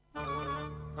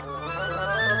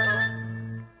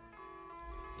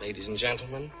Ladies and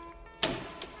gentlemen,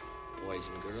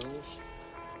 boys and girls,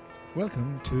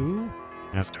 welcome to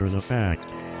After the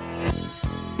Fact.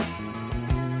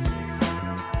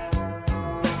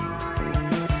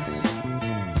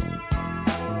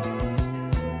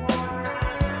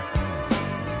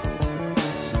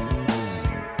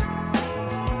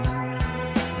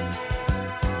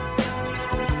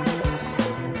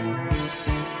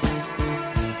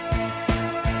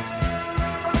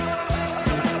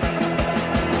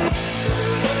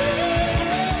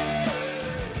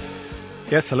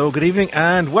 Yes, hello, good evening,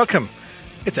 and welcome.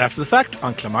 It's After the Fact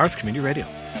on Clamars Community Radio.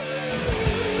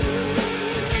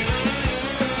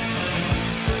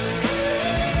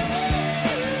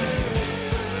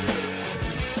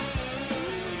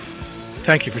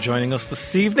 Thank you for joining us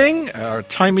this evening. Our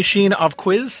time machine of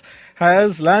quiz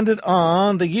has landed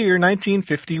on the year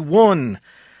 1951.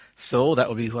 So that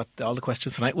will be what all the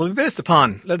questions tonight will be based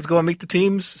upon. Let's go and meet the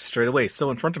teams straight away.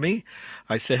 So in front of me,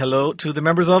 I say hello to the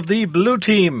members of the blue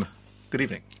team. Good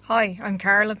evening. Hi, I'm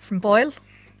Carol from Boyle.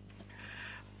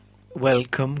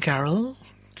 Welcome, Carol.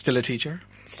 Still a teacher?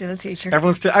 Still a teacher.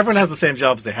 Everyone has the same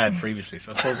jobs they had previously,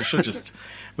 so I suppose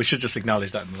we should just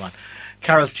acknowledge that and move on.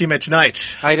 Carol's teammate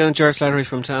tonight. Hi, doing George Slattery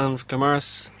from town,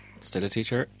 Clamars. Still a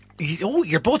teacher.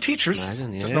 You're both teachers.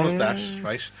 Imagine, yeah. Just noticed that,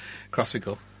 right? Across we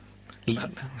go.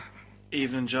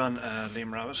 Evening, John.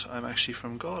 Liam Rabbit. I'm actually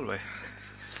from Galway,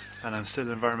 and I'm still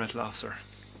environmental officer.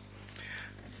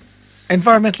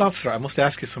 Environmental officer, I must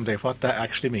ask you someday what that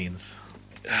actually means.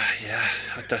 Yeah,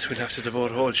 that we'll have to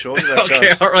devote a whole show to that.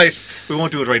 Okay, John. all right. We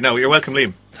won't do it right now. You're welcome,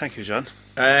 Liam. Thank you, John.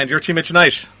 And your teammate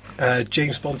tonight?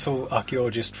 James Bunsell,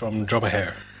 archaeologist from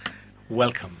Dromahair.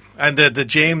 Welcome. And the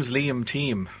James Liam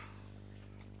team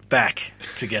back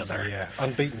together. Yeah,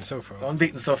 unbeaten so far.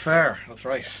 Unbeaten so far, that's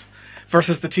right.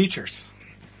 Versus the teachers.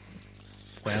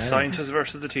 The scientists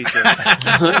versus the teachers.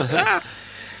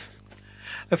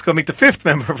 Let's go meet the fifth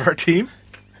member of our team.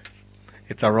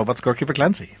 It's our robot scorekeeper,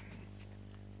 Clancy.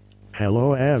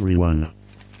 Hello everyone.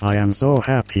 I am so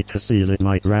happy to see that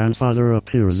my grandfather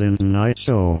appears in tonight's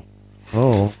show.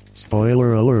 Oh,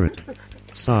 spoiler alert.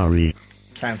 Sorry.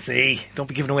 Clancy, don't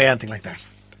be giving away anything like that.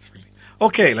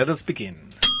 Okay, let us begin.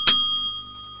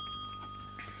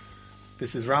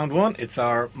 This is round one. It's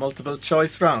our multiple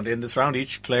choice round. In this round,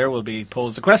 each player will be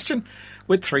posed a question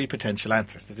with 3 potential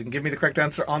answers. If they can give me the correct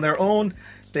answer on their own,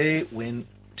 they win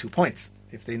 2 points.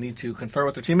 If they need to confer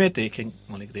with their teammate,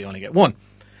 they only get 1.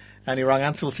 Any wrong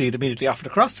answer will see it immediately offered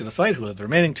across to decide who have the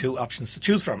remaining 2 options to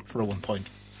choose from for a 1 point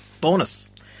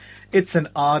bonus. It's an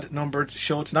odd numbered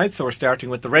show tonight, so we're starting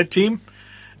with the red team,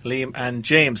 Liam and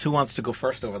James. Who wants to go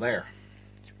first over there?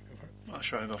 I'll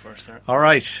sure I'll go first there. All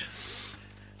right.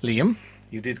 Liam,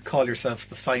 you did call yourselves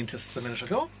the scientists a minute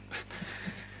ago.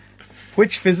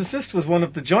 Which physicist was one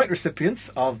of the joint recipients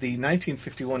of the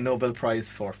 1951 Nobel Prize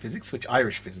for Physics? Which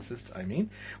Irish physicist, I mean?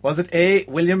 Was it A,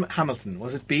 William Hamilton?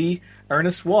 Was it B,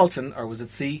 Ernest Walton? Or was it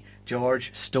C,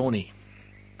 George Stoney?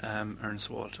 Ernest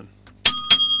Walton.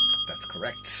 That's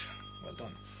correct. Well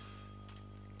done.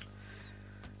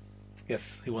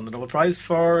 Yes, he won the Nobel Prize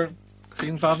for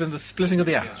being involved in the splitting of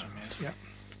the atom. Yeah.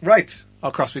 Right,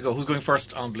 across we go. Who's going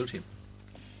first on blue team?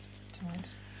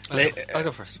 I'll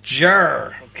go first.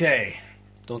 Okay.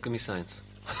 Don't give me science.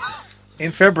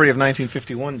 In February of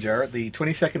 1951, the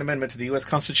 22nd Amendment to the US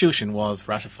Constitution was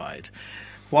ratified.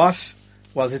 What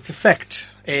was its effect?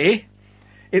 A,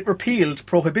 it repealed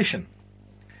prohibition.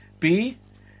 B,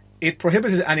 it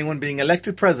prohibited anyone being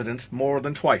elected president more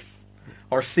than twice.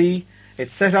 Or C,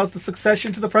 it set out the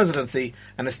succession to the presidency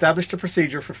and established a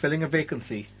procedure for filling a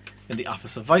vacancy in the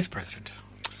office of vice president.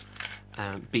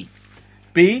 B.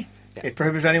 B, yeah. It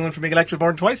prohibited anyone from being elected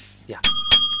more than twice? Yeah.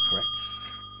 Correct.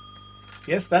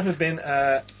 Yes, that had been,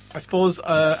 I suppose,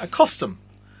 a custom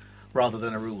rather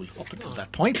than a rule up until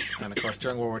that point. And of course,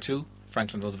 during World War II,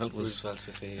 Franklin Roosevelt was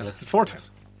elected 4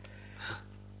 times.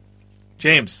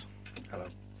 James. Hello.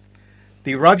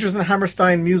 The Rodgers and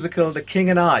Hammerstein musical The King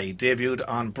and I debuted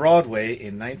on Broadway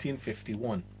in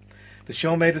 1951. The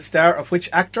show made a star of which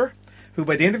actor, who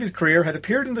by the end of his career had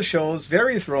appeared in the show's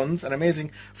various runs an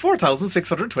amazing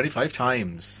 4,625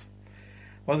 times?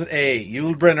 Was it A,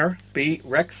 Yul Brynner, B,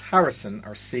 Rex Harrison,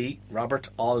 or C, Robert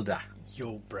Alda?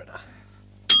 Yul Brynner.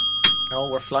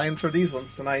 Oh, we're flying through these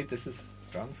ones tonight. This is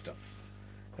strong stuff.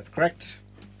 That's correct.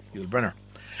 Yul Brynner.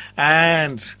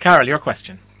 And, Carol, your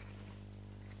question.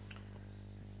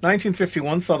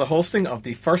 1951 saw the hosting of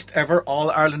the first ever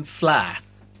All-Ireland FLA,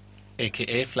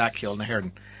 a.k.a. Fleadh Cheoil na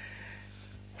hÉireann.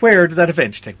 Where did that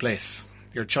event take place?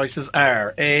 Your choices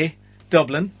are A,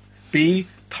 Dublin, B,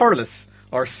 Thurles,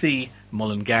 or C,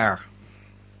 Mullingar.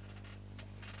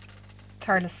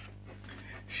 Thurles.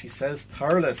 She says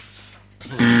Thurles.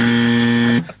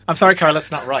 I'm sorry, Carl,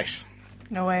 that's not right.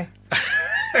 No way.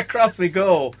 Across we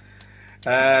go.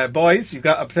 Boys, you've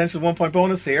got a potential 1 point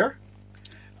bonus here.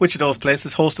 Which of those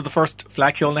places hosted the first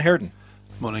Flackhulna Herden?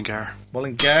 Mullingar.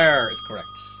 Mullingar is correct.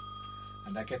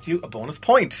 And that gets you a bonus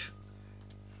point.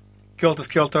 Cultus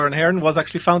Culture and Herden was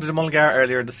actually founded in Mullingar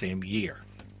earlier in the same year.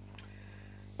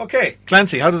 Okay,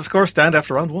 Clancy, how does the score stand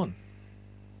after round 1?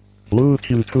 Blue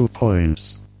team 2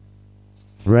 points.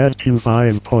 Red team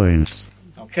 5 points.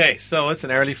 Okay, so it's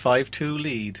an early 5-2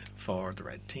 lead for the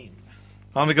red team.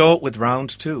 On we go with round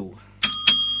 2.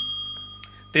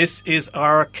 This is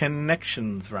our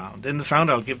connections round. In this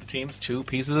round, I'll give the teams 2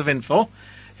 pieces of info.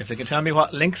 If they can tell me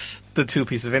what links the 2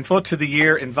 pieces of info to the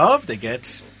year involved, they get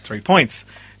 3 points.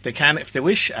 They can, if they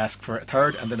wish, ask for a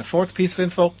third and then a fourth piece of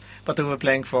info, but they will be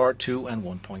playing for 2 and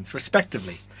 1 points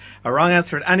respectively. A wrong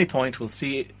answer at any point will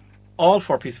see all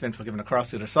 4 pieces of info given across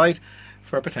the other side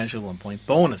for a potential 1 point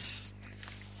bonus.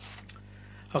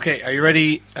 Okay, are you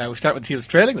ready? We start with the teams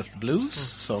trailing. That's the Blues.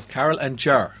 So Carol and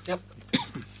Ger. Yep.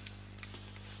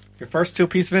 Your first 2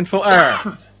 pieces of info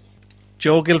are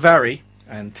Joe Gilvary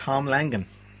and Tom Langan.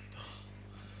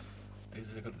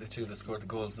 These are the 2 that scored the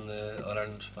goals in the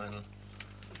All-Ireland final.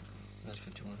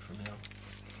 1951 from now.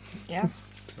 Yeah.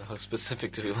 So how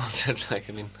specific do we want it? Like,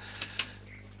 I mean,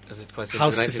 is it quite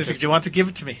How specific do you want to give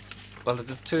it to me? Well,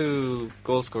 the 2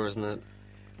 goal scorers in it.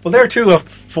 Well, there are 2 of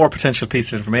 4 potential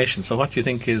pieces of information. So what do you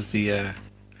think is the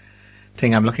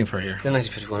thing I'm looking for here? The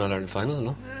 1951 All-Ireland final,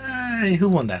 no? Who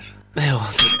won that? No,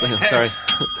 sorry.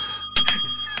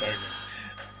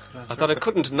 I thought it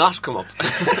couldn't not come up.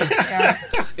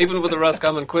 Even with the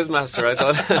Roscommon Quizmaster, I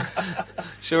thought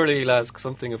surely he'll ask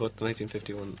something about the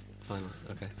 1951 final.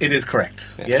 Okay. It is correct.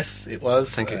 Yeah. Yes, it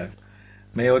was. Thank you.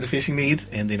 Mayo defeating Meath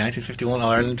in the 1951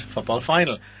 All-Ireland football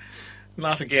final.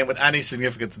 Not a game with any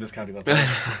significance in this county.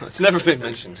 It's never been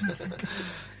mentioned.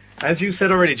 As you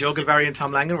said already, Joe Gilvary and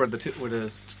Tom Langan were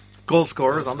the goal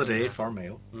scorers on the day for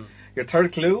Mayo. Your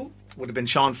third clue would have been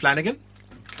Sean Flanagan,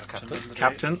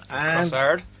 captain, and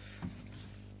Crossard.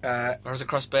 Or is it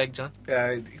Crossbeg, John?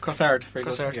 Crossard. Very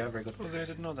Crossard. good. Yeah, very good. Oh, I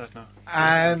didn't know that now.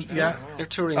 And yeah, You're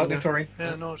touring. out now. in touring.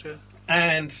 Yeah, no, yeah.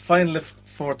 And finally,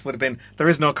 fourth would have been there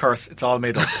is no curse; it's all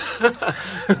made up.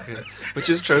 Okay. Which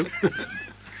is true.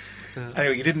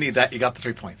 Anyway, you didn't need that. You got the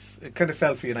 3 points. It kind of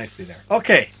fell for you nicely there.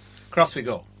 Okay, cross we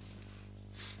go.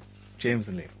 James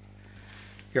and Liam.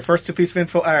 Your first 2 pieces of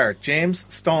info are James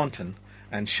Staunton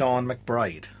and Sean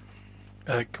McBride.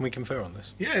 Can we confer on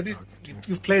this? Yeah,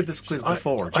 you've played this quiz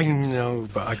before. I know,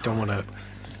 but I don't want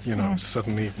to,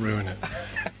 suddenly ruin it.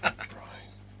 I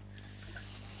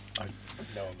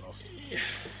know I'm lost.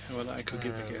 Well, I could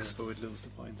give a guess, but we'd lose the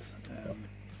points.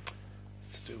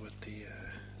 It's to do with the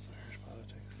Irish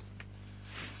politics.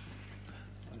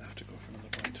 I'll have to go for another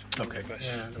point. Okay.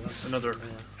 Another.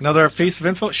 Another piece of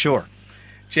info? Sure.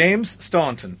 James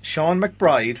Staunton, Sean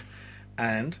McBride,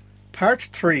 and Part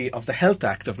 3 of the Health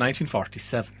Act of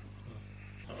 1947.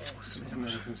 Isn't that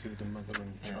anything to do with the mother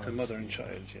and child? The mother and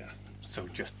child, yeah. So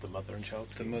just the mother and child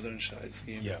The scheme? mother and child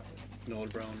scheme. Yeah. Noel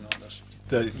Brown and all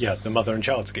that. The mother and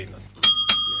child scheme then.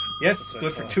 Yes, That's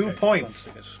good for right. 2 Okay, points.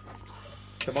 sounds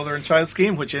The Mother and Child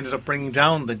Scheme, which ended up bringing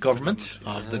down the government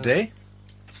of the day.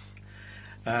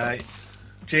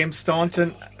 James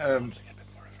Staunton.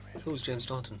 Who's James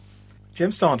Staunton?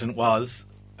 James Staunton was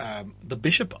the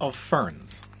Bishop of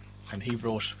Ferns, and he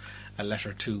wrote a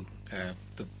letter to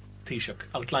the Taoiseach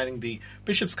outlining the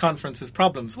Bishops' Conference's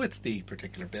problems with the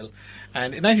particular bill.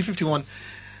 And in 1951,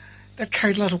 that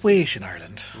carried a lot of weight in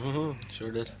Ireland. Mm-hmm.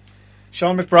 Sure did.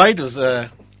 Sean McBride was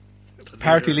a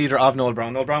party leader of Noel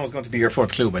Brown. Noel Brown was going to be your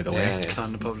fourth clue, by the way. Yeah.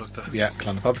 Clan Public. Yeah,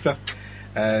 Clan Publica.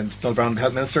 And Noel Brown, the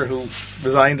Health Minister, who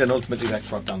resigned and ultimately that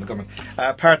brought down the government.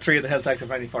 Part 3 of the Health Act of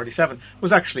 1947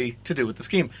 was actually to do with the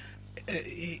scheme.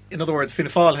 In other words, Fianna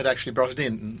Fáil had actually brought it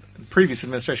in previous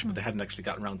administration, but they hadn't actually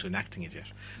gotten around to enacting it yet.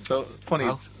 So, funny,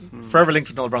 Wow. it's forever linked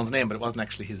with Noel Brown's name, but it wasn't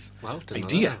actually his Wow, didn't know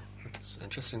idea. that. That's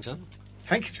interesting, John.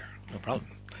 Thank you, Ger. No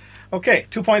problem. Okay,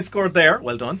 2 points scored there.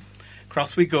 Well done.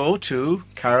 Cross we go to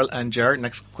Carol and Ger.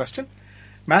 Next question.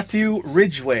 Matthew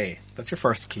Ridgway. That's your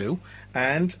first clue.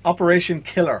 And Operation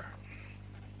Killer.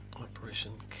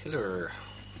 Operation Killer.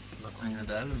 Not ringing a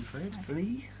bell, I'm afraid, for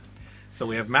me. So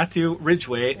we have Matthew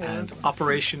Ridgway and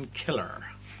Operation Killer.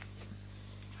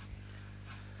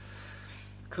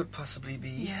 Could possibly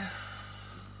be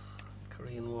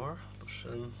Korean War, but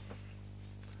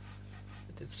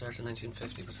it did start in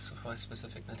 1950, but it's quite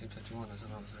specific 1951. I don't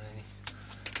know, is there any?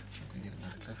 We need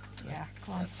another clue. Yeah,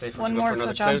 come on. That's safer One to go more, for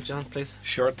another so clue, John. John, please.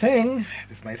 Sure thing.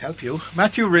 This might help you.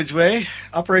 Matthew Ridgway,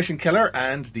 Operation Killer,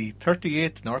 and the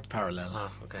 38th North Parallel.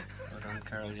 Ah, okay. Well and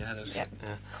Carol, you had it. Yep.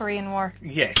 Yeah. Korean War.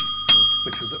 Yes,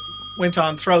 which went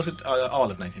on throughout all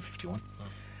of 1951.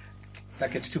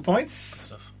 That gets 2 points.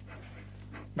 Stuff.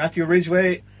 Matthew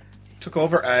Ridgway took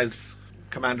over as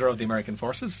commander of the American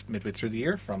forces midway through the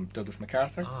year from Douglas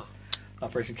MacArthur. Oh.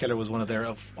 Operation Killer was one of their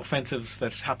offensives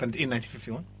that happened in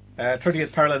 1951.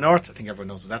 30th Parallel North, I think everyone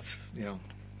knows what that's,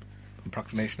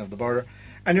 approximation of the border.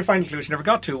 And your final clue, which you never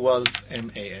got to, was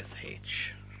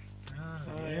MASH.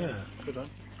 Oh, yeah. Good on.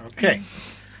 Okay.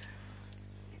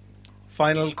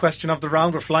 Final question of the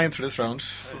round. We're flying through this round.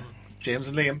 James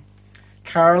and Liam.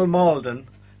 Carl Malden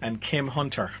and Kim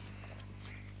Hunter.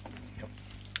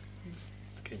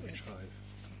 Cambridge 5.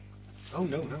 Oh,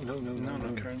 no. Karen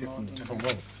Malden. Different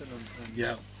one. Fiddle and-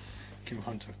 Yeah. Kim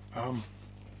Hunter.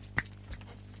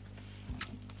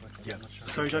 Yeah.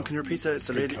 Sorry, John, can you repeat the lady?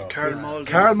 Streetcar. Carol Malden.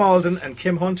 Carl Malden and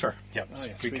Kim Hunter. Yep. Oh,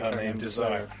 yeah. Streetcar named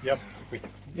Desire. Yep.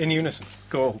 In unison.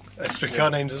 Go. A streetcar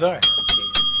named Desire.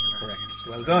 Correct.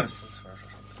 Well done.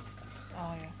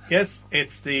 Oh, yeah. Yes,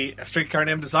 it's the A Streetcar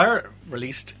Named Desire,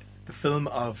 released the film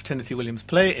of Tennessee Williams'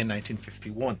 play in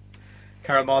 1951.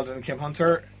 Carol Malden and Kim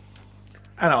Hunter,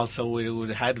 and also we would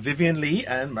have had Vivian Leigh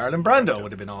and Marlon Brando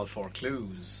would have been all 4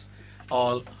 clues,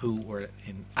 all who were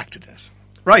acted in it.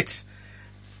 Right,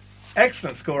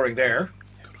 excellent scoring there.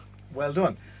 Well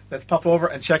done. Let's pop over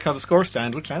and check how the scores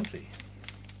stand with Clancy.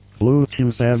 Blue team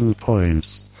 7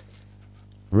 points.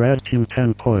 Red team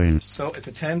 10 points. So it's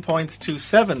a 10 points to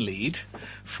 7 lead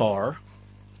for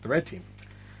the red team.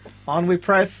 On we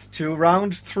press to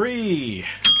round 3.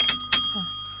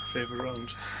 Favourite round.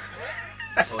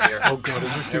 Oh, dear. Oh, God.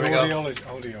 Is this the Here we go.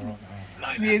 audio round?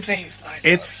 Music.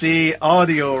 It's the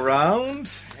audio round.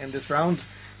 In this round,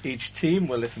 each team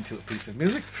will listen to a piece of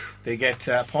music. They get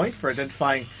a point for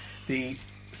identifying the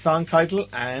song title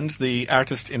and the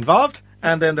artist involved,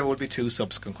 and then there will be 2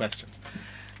 subsequent questions.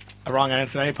 A wrong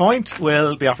answer at any point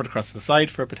will be offered across to the side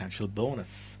for a potential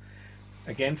bonus.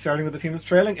 Again, starting with the team that's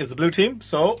trailing is the blue team.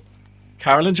 So,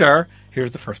 Carol and Jar,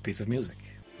 here's the first piece of music.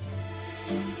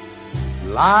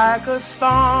 Like a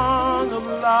song of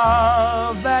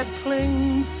love that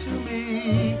clings to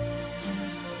me,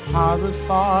 how the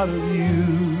thought of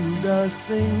you does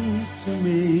things to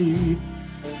me.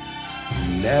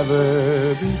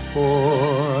 Never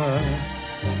before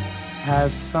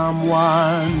has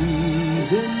someone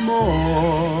been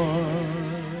more.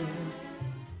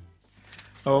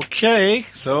 Okay,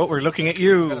 so we're looking at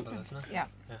you. Yeah.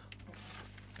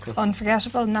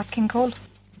 Unforgettable, Nat King Cole.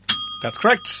 That's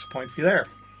correct. Point for you there.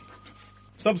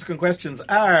 Subsequent questions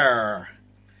are: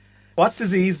 what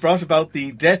disease brought about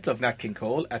the death of Nat King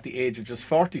Cole at the age of just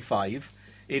 45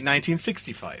 in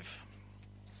 1965?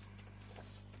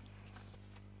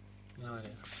 No idea.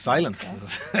 Silence.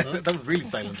 That was really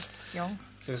silent. Young.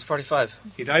 So he was 45.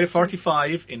 He died at 45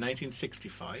 in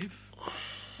 1965.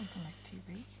 Something like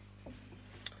TV.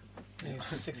 He was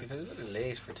 65. It was a bit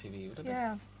late for TV, would it?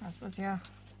 Yeah, I suppose, yeah.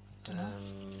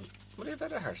 Would he have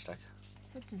had a heart attack?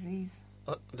 It's a disease.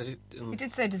 Oh, did he? You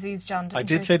did say disease, John, didn't I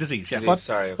did you? say disease, yes. Disease, What,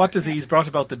 sorry, okay. what disease brought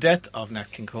about the death of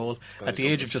Nat King Cole gotta at be the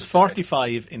age of something just specific. 45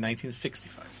 in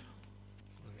 1965?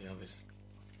 The obvious.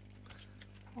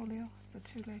 Polio. Is it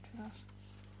too late for that?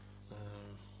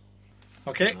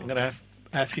 Okay, I'm going to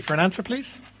ask you for an answer,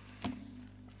 please.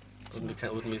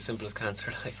 Wouldn't be as simple as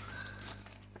cancer, like.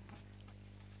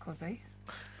 Could be.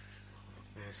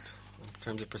 It's the most, in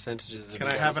terms of percentages, Can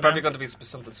I have it's an probably answer? going to be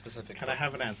something specific. Can I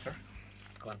have an answer?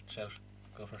 Go on, shout.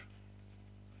 Go for it.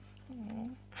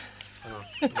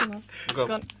 Go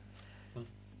Go. on.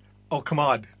 Oh, come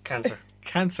on. Cancer.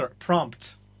 Cancer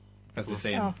prompt, as they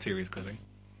say in Oh. serious quizzing.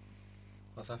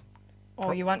 What's that?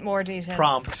 Oh, you want more detail?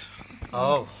 Prompt.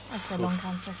 Oh, I'd say lung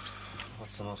cancer.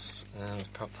 what's the most?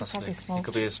 Possibly. Probably smoke. It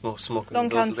could be a smoke. Lung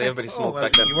cancer. Everybody Oh, smoked well,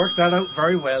 back then. you worked that out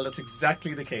very well. That's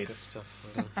exactly the Good case. stuff.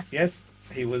 Well done. Yes,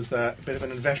 he was a bit of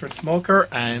an inveterate smoker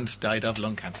and died of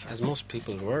lung cancer. As most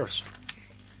people were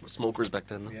smokers back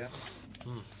then. No? Yeah.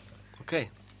 Okay.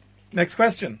 Next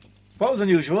question. What was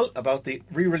unusual about the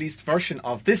re-released version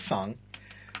of this song,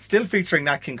 still featuring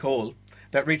Nat King Cole,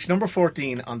 that reached number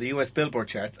 14 on the US Billboard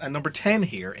charts and number 10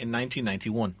 here in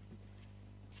 1991?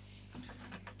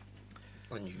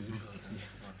 Unusual.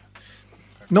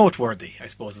 Noteworthy, I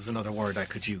suppose, is another word I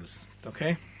could use.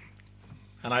 Okay?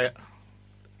 And I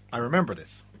remember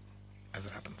this as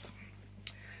it happens.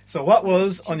 So what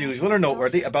was unusual or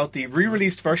noteworthy about the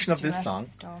re-released version of this song,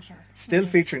 His daughter. still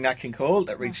featuring Nat King Cole,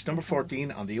 that reached number 14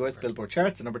 on the US Billboard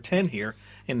charts and number 10 here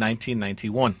in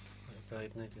 1991?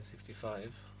 Died in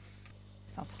 1965.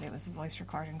 So obviously it was a voice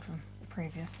recording from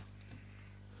previous.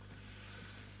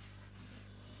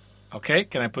 Okay,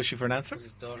 can I push you for an answer? Was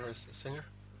his daughter a singer?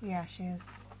 Yeah, she is.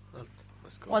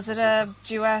 Let's go Was for it a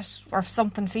duet or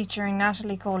something featuring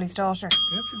Natalie Coley's daughter?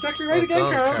 That's exactly right Well again,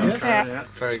 done, Carol. Carol. Yes. Yeah. Yeah. Oh,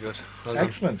 Very good. Well done.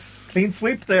 Excellent. Clean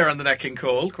sweep there on the Nat King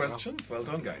Cole questions. Well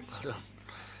done, guys. Well done.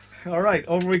 All right,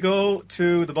 over we go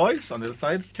to the boys on the other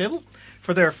side of the table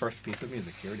for their first piece of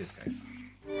music. Here it is, guys.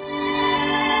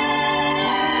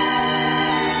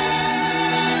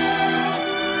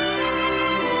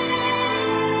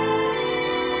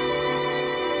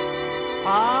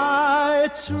 I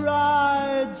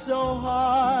tried so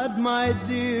hard, my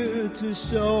dear, to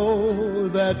show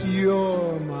that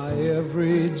you're my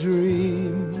every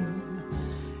dream.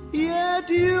 Yet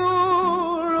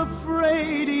you're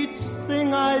afraid each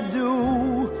thing I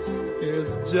do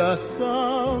is just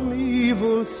some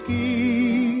evil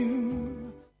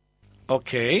scheme.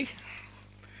 Okay.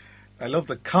 I love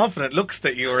the confident looks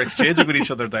that you were exchanging with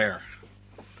each other there.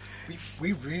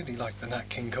 We really like the Nat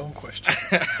King Cole question.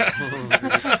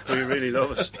 We really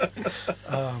love it.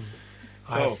 I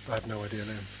have no idea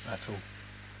then at all.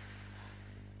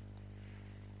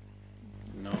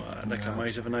 No, I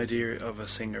might have an idea of a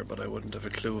singer, but I wouldn't have a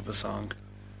clue of a song.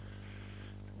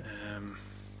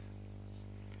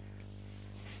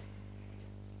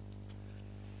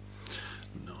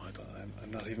 No,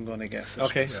 I'm not even going to guess it.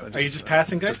 Okay. So Are you just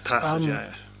passing, guys? Just pass it,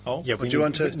 yeah. Oh, Yeah, Would you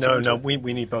want to- No, we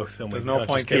need both. Then There's we no can't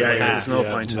point just give giving it half. There's no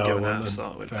Yeah, point in no, giving well, half, then,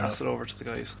 so we'll fair pass enough. it over to the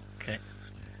guys. okay.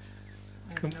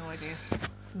 I have no idea.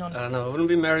 None. I don't know. It wouldn't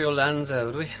be Mario Lanza,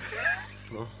 would we?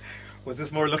 No. Was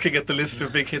this more looking at the list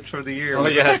of big hits for the year? Oh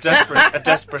yeah, a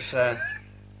desperate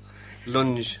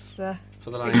lunge It's, for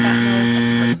the big line.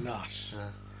 fat no. Not. Yeah.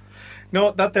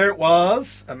 No, that there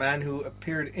was a man who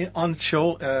appeared on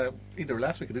show either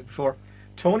last week or the week before,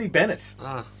 Tony Bennett,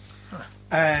 Ah,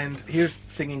 and here's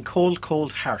singing "Cold,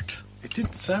 Cold Heart." It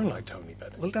didn't sound like Tony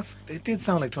Bennett. Well, it did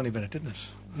sound like Tony Bennett, didn't it?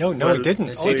 No, Well, it didn't.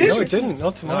 it Oh, it did. No, it didn't.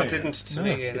 Not to no, my it didn't to No.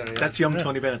 me either. Yeah. That's young Yeah.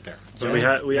 Tony Bennett there. But we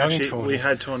Young we Tony.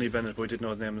 had Tony Bennett, but we didn't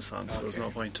know the name of the song, so there's no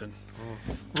point in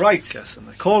Right. guessing.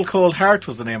 Like. "Cold, Cold Heart"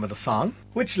 was the name of the song.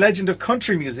 Which legend of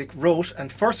country music wrote and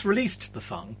first released the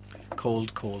song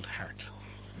 "Cold, Cold Heart"?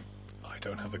 I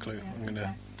don't have a clue. I'm going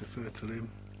to defer to them.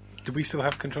 Do we still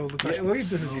have control of the Yeah,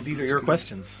 question? well, these are your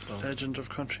questions. So. Legend of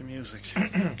country music,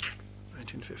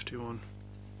 1951.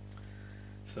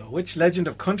 So, which legend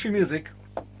of country music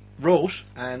wrote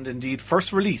and indeed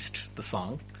first released the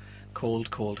song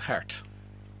 "Cold, Cold Heart"?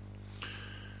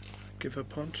 Give a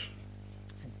punt.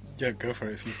 Yeah, go for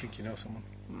it if you think you know someone.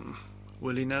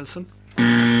 Willie Nelson.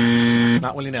 It's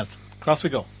not Willie Nelson. Cross we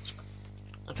go.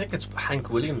 I think it's Hank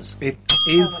Williams. It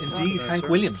is Oh my indeed God. Hank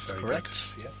Very Williams, good. correct?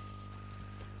 Yes.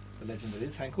 The legend that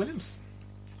is Hank Williams.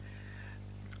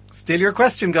 Still your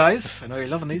question, guys. I know you're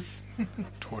loving these.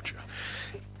 Torture.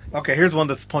 Okay, here's one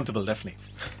that's puntable, definitely.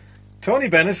 Tony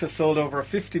Bennett has sold over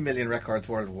 50 million records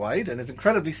worldwide and is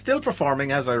incredibly still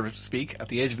performing as I speak at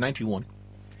the age of 91.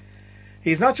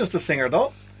 He's not just a singer,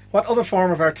 though. What other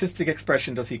form of artistic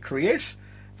expression does he create?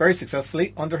 Very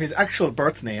successfully under his actual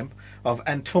birth name of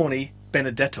Antoni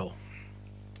Benedetto.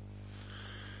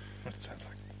 That sounds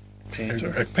like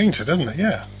Painter. a painter, doesn't it?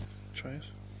 Yeah. Try it.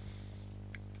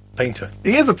 Painter.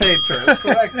 He is a painter, that's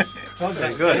correct. Told you.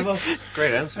 Very good. Well,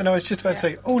 Great answer. And I was just about to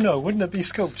say, oh no, wouldn't it be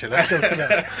sculpture? Let's go for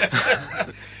that.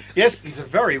 yes, he's a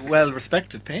very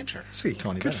well-respected painter. See,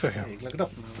 Tony good Bennett. for him. Yeah, you can look it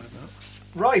up.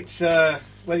 Right,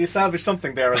 well, you salvaged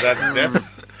something there with that. Depth.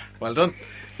 Well done.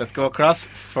 Let's go across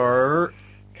for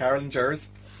Carol and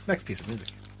Jer's next piece of music.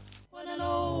 When an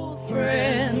old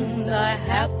friend I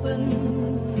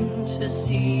happened to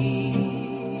see,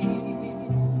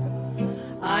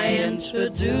 I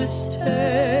introduced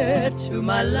her to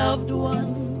my loved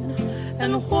one,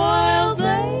 and while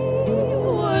they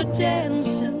were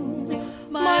dancing,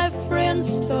 my friend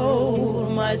stole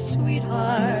my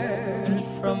sweetheart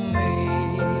from me.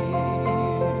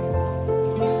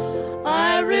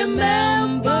 I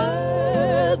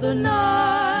remember the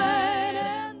night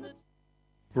and the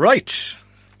Right,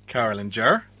 Carol and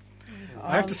Jer.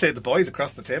 I have to say the boys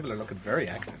across the table are looking very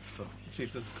active, so let's see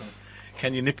if this is going to...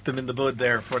 Can you nip them in the bud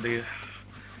there for the...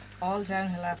 All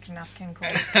downhill after Nat King Cole.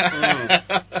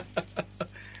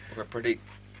 We're pretty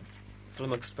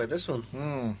flummoxed by this one.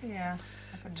 Yeah.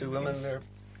 I couldn't Two even- women there.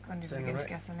 Couldn't even singing, begin to right?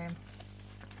 guess a name.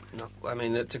 No, I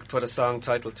mean to put a song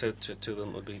title to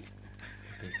them would be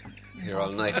here all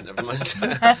night. Never mind.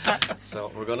 So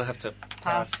we're going to have to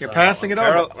pass. You're passing it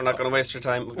Carol, over. we're not going to waste your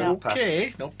time. We're going to pass.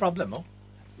 Okay, no problemo.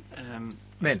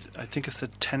 Men. I think it's the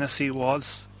Tennessee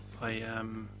Waltz by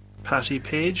Patti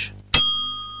Page.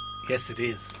 Yes, it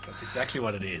is. That's exactly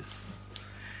what it is.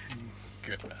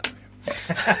 Good man.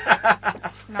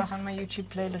 Not on my YouTube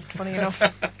playlist, funny enough.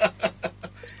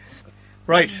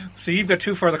 Right, so you've got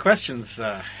two further questions,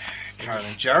 Carol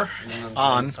and Ger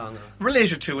on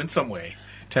related to in some way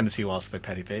Tennessee Waltz by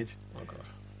Patti Page. Oh God.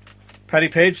 Patti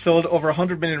Page sold over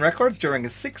 100 million records during a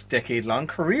 6-decade-long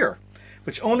career,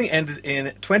 which only ended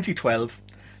in 2012,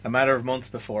 a matter of months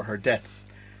before her death.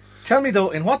 Tell me, though,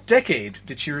 in what decade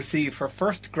did she receive her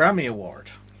first Grammy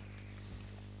Award?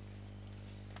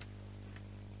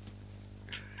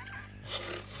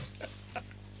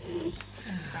 When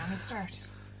did the Grammys start?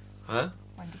 Huh?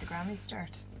 When did the Grammys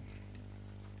start?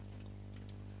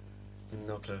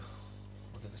 No clue.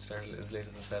 Was it started as late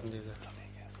as the 70s or?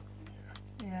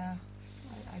 Yeah,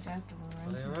 I doubt they Were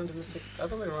were they around. around in the 60s? I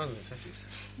thought they were around in the 50s.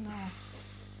 No.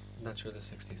 Not sure the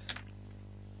 60s.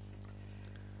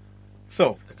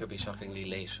 So, It could be shockingly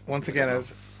late. once again,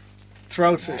 as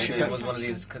throughout, Maybe she it said, was one of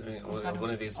these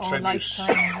All tribute.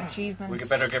 lifetime achievement. We could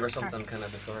better give her something kind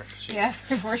of before she Yeah,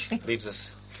 before she. leaves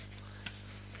us.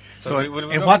 so we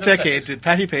in go what for this decade did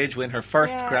Patti Page win her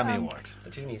first Yeah, Grammy Award? The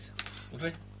teenies. Would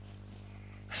we?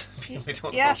 We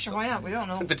don't Yeah, know, sure, so- why not? We don't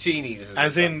know. The teenies.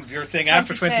 As in, you're saying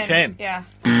after 2010? Yeah.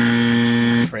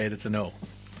 I'm afraid it's a no.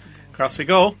 Across we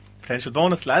go. Potential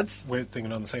bonus, lads. We're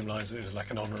thinking on the same lines. It was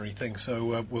like an honorary thing,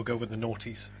 so we'll go with the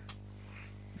noughties.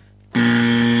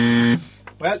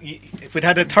 Well, if we'd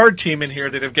had a third team in here,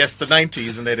 they'd have guessed the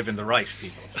 90s and they'd have been the right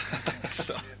people.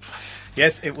 So,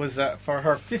 yes, it was for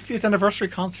her 50th anniversary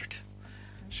concert.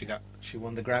 She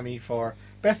won the Grammy for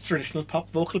Best Traditional Pop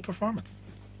Vocal Performance.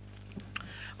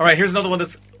 All right, here's another one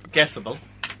that's guessable,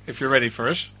 if you're ready for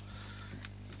it.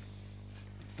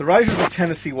 The writers of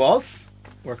Tennessee Waltz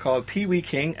were called Pee Wee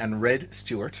King and Red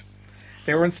Stewart.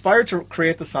 They were inspired to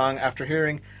create the song after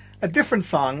hearing a different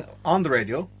song on the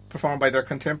radio, performed by their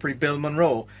contemporary Bill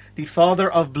Monroe, the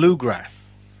father of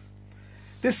bluegrass.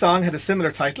 This song had a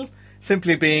similar title,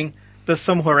 simply being The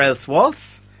Somewhere Else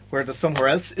Waltz, where the Somewhere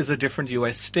Else is a different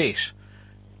US state.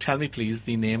 Tell me, please,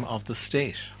 the name of the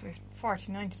state. So we've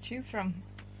 49 to choose from.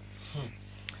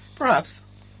 Perhaps.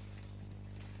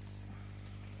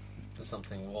 There's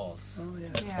something waltz. Oh, yeah.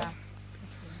 Yeah.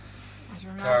 I'd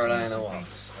imagine it Carolina would be-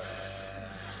 waltz.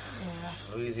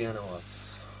 Yeah. Louisiana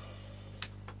waltz.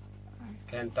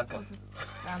 Kentucky. Was it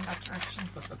down that direction?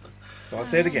 So I'll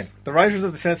say it again. The writers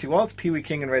of the Tennessee Waltz, Pee Wee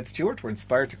King and Red Stewart, were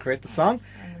inspired to create the song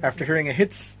after hearing a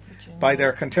hits by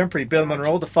their contemporary Bill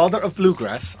Monroe, the father of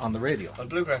bluegrass, on the radio. Well,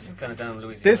 bluegrass is kind of down in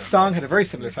Louisiana. This song had a very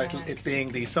similar title, it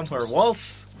being the Somewhere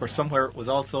Waltz, where Somewhere was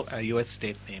also a US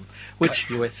state name. Which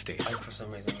US state? I, for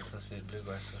some reason, associate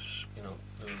bluegrass with,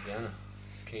 Louisiana,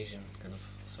 Cajun kind of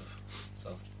stuff.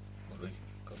 So, would we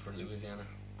go for Louisiana?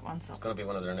 Go on, so. It's going to be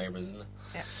one of their neighbours, isn't it?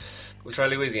 Yeah. We'll try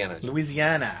Louisiana.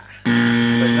 Louisiana. But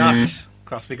not.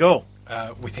 Across we go.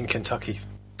 We think Kentucky.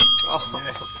 Oh,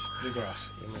 Yes,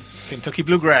 bluegrass. you mentioned that. Kentucky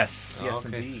Bluegrass. Oh, Yes,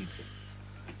 okay. indeed.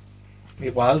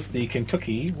 It was the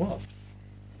Kentucky Waltz.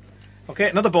 Okay,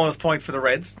 another bonus point for the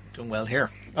Reds. Doing well here.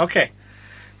 Okay.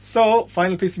 So,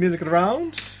 final piece of music of the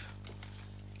round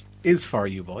is for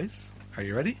you boys. Are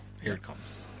you ready? Here it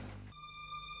comes.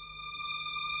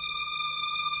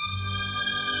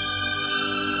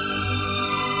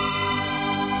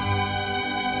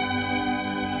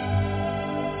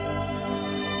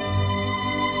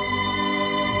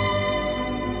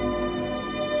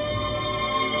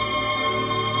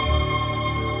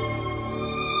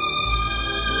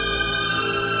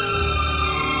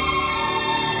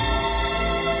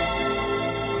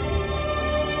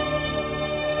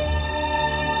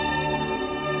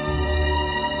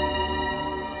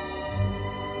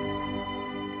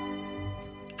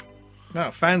 Now,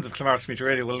 fans of Clamars Community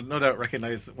Radio will no doubt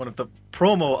recognise one of the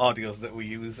promo audios that we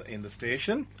use in the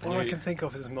station. All I can think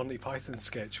of is a Monty Python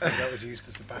sketch where that was used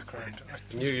as a background.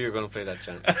 I knew you were going to play that,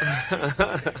 John.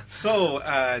 So,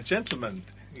 gentlemen,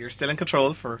 you're still in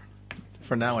control for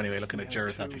now anyway, looking at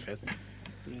Jerry's happy face.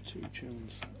 We had 2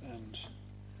 tunes, and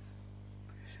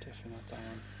it's definitely not that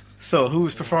one. So,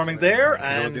 who's performing there, know what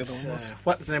and the other one was?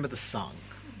 what is the name of the song?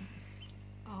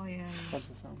 Oh, yeah. What does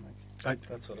it sound like?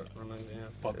 That's what it reminds me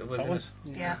of. What, It was that in one?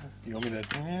 it. Yeah. You want me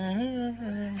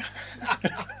to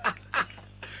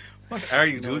What are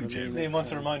you No, doing, I James? mean- name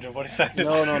once a reminder of what he sounded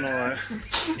No, like? no, no.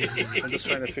 I'm just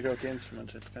trying to figure out the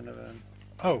instrument. It's kind of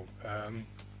a...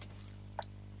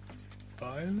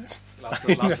 Violin? Lots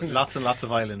and lots of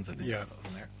violins, I think. Yeah.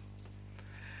 On there.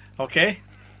 Okay.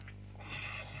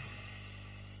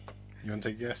 You want to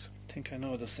take a guess? I think I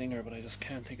know the singer, but I just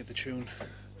can't think of the tune.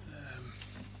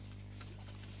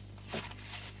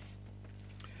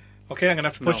 Okay, I'm going to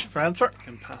have to push No. for answer. I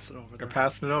can pass it over You're there.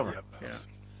 passing it over. Yep. Yeah.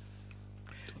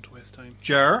 Don't waste time.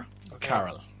 Jer,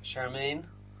 Carol. Charmaine.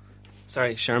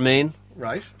 Sorry, Charmaine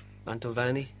Right.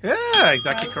 Mantovani. Yeah,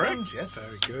 exactly correct. Yes.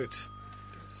 Very good.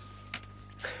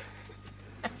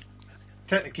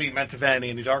 technically Mantovani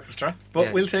and his orchestra, but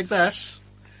Yeah. we'll take that.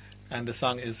 And the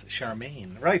song is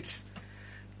Charmaine. Right.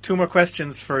 2 more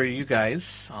questions for you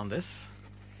guys on this.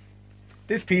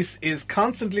 This piece is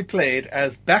constantly played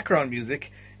as background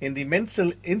music in the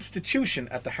mental institution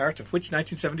at the heart of which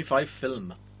 1975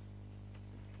 film?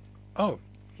 Oh,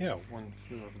 yeah, One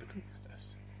Flew Over the Cuckoo's Nest.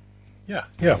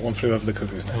 Yeah, One Flew Over the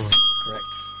Cuckoo's Nest. Correct.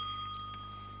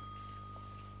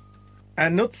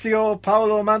 Annunzio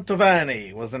Paolo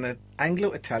Mantovani was an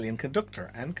Anglo-Italian conductor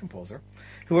and composer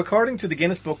who, according to the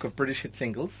Guinness Book of British Hit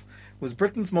Singles, was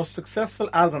Britain's most successful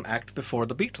album act before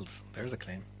the Beatles. There's a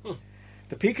claim.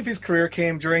 The peak of his career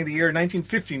came during the year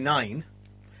 1959,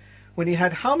 when he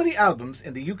had how many albums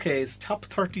in the UK's top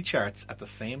 30 charts at the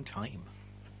same time?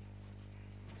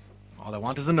 All I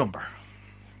want is a number.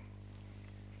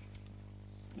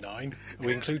 9. Are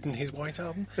we including his White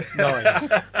Album? 9.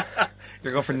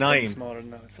 You're going for 9. Smaller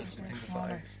than that. It's something to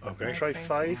Smaller. Okay. Try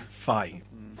 5. 5.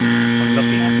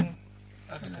 Unlucky.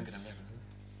 I was thinking 11.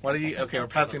 What are you? Okay, we're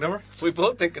passing it over. We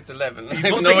both think it's 11. both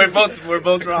Even though think we're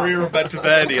both wrong. Career of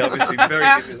Mantovani, obviously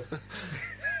very good.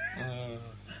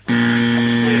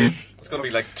 It's going to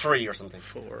be like 3 or something.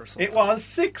 4 or something. It was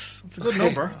 6. It's a good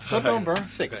number. It's a good number.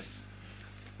 6.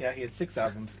 Yeah, he had 6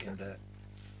 albums in the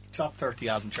top 30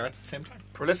 album charts at the same time.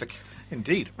 Prolific.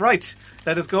 Indeed. Right,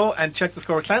 let us go and check the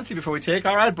score with Clancy before we take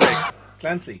our ad break.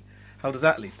 Clancy, how does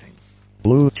that leave things?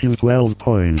 Blue team 12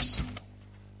 points.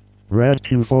 Red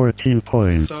team 14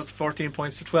 points. So it's 14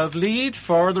 points to 12 lead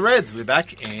for the Reds. We'll be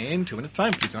back in 2 minutes'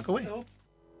 time. Please don't go away.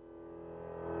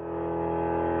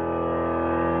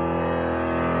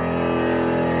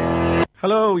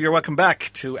 Hello, you're welcome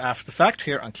back to After the Fact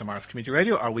here on Clamars Community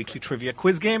Radio, our weekly trivia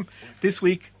quiz game. This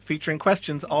week featuring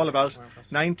questions all about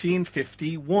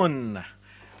 1951.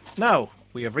 Now,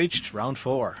 we have reached round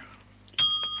 4.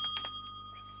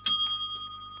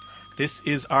 This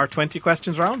is our 20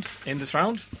 questions round. In this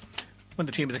round, when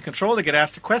the team is in control, they get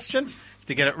asked a question. If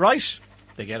they get it right,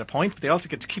 they get a point, but they also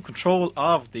get to keep control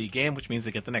of the game, which means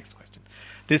they get the next question.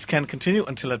 This can continue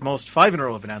until at most 5 in a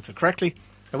row have been answered correctly,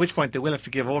 at which point they will have to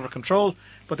give over control,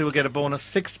 but they will get a bonus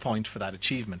 6th point for that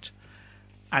achievement.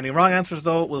 Any wrong answers,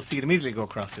 though, we'll see it immediately go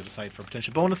across to the other side for a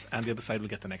potential bonus, and the other side will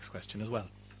get the next question as well.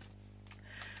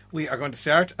 We are going to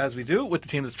start, as we do, with the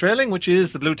team that's trailing, which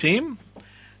is the blue team.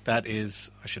 That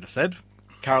is, I should have said,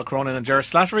 Carol Cronin and Ger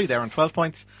Slattery. They're on 12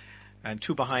 points, and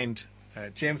 2 behind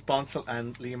James Bonsall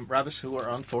and Liam Rabbit, who are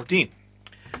on 14.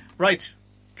 Right,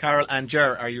 Carol and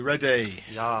Ger, are you ready?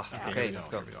 Yeah. Here Okay, we let's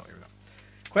go. Here we go.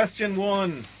 Question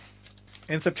 1.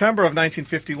 In September of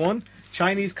 1951,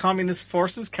 Chinese Communist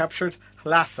forces captured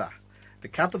Lhasa, the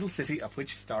capital city of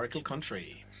which historical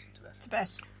country? Tibet.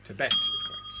 Tibet is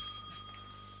correct.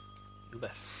 You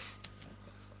bet.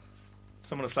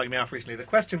 Someone has slagged me off recently. The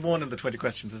question 1 in the 20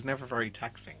 questions is never very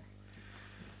taxing.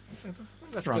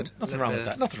 That's wrong. good. Nothing Let wrong the with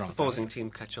that. Nothing wrong with opposing that. team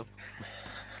catch up.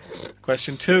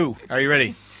 Question 2. Are you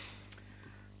ready?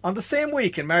 On the same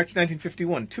week in March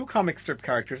 1951, 2 comic strip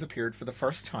characters appeared for the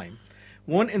first time.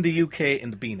 One in the UK in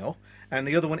the Beano, and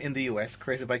the other one in the US,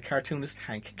 created by cartoonist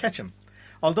Hank Ketchum.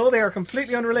 Although they are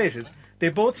completely unrelated, they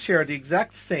both share the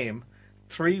exact same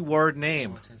 3-word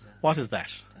name. What is it? What is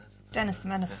that? Dennis the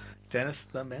Menace. Dennis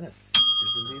the Menace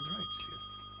is indeed right, yes.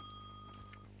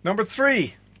 Number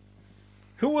 3.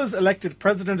 Who was elected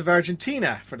President of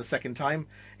Argentina for the second time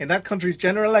in that country's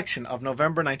general election of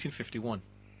November 1951?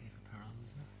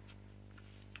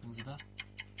 What was that?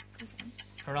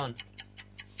 Peron.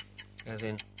 As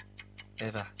in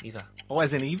Eva. Oh,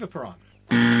 as in Eva Peron.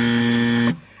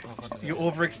 Oh, what did You I-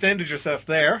 overextended yourself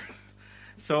there.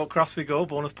 So across we go,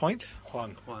 bonus point.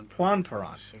 Juan. Juan Peron,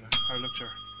 Our lecture.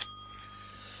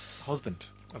 husband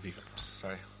of Eva Peron.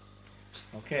 Sorry.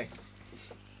 Okay.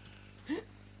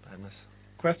 Badness.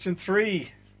 Question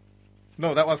 3.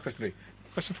 No, that was question 3.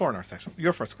 Question 4 in our section.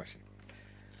 Your first question.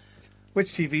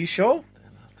 Which TV show,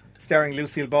 starring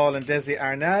Lucille Ball and Desi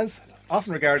Arnaz,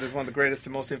 often regarded as one of the greatest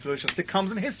and most influential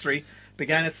sitcoms in history,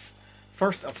 began its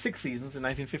first of 6 seasons in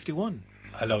 1951?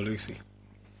 Hello, Lucy.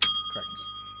 Correct.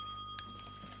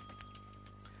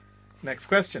 Next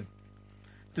question.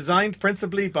 Designed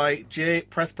principally by J.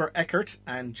 Presper Eckert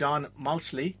and John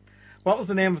Malchley, what was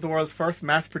the name of the world's first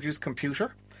mass-produced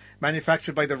computer,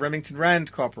 manufactured by the Remington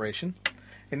Rand Corporation?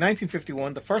 In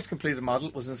 1951, the first completed model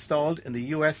was installed in the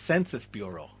U.S. Census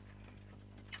Bureau.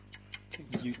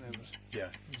 Yeah,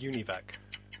 Univac.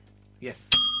 Yes,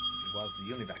 it was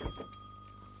the Univac.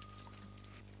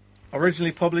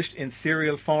 Originally published in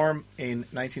serial form in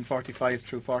 1945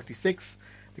 through 46,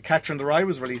 The Catcher in the Rye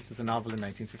was released as a novel in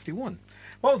 1951.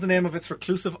 What was the name of its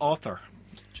reclusive author?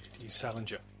 J.D.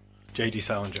 Salinger. J.D.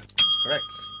 Salinger. Correct.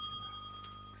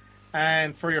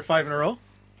 And for your 5 in a row.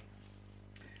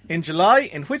 In July,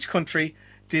 in which country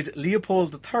did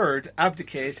Leopold III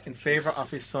abdicate in favour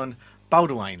of his son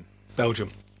Baudouin? Belgium.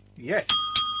 Yes.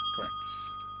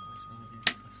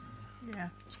 Correct. Yeah,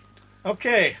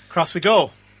 Okay, cross we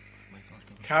go. My fault.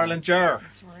 Carol and Ger.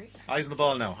 that's right. Eyes on the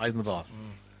ball now. Eyes on the ball.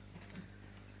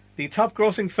 The top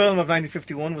grossing film of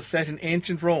 1951 was set in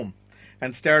ancient Rome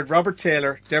and starred Robert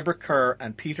Taylor, Deborah Kerr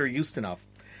and Peter Ustinov.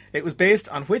 It was based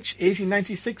on which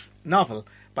 1896 novel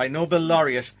by Nobel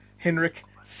laureate Henryk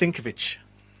Sienkiewicz?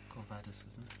 Quo Vadis,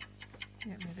 isn't it?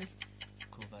 Yeah, maybe.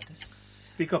 Quo Vadis.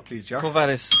 Speak up, please, Ger. Quo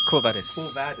Vadis. Quo Vadis. Quo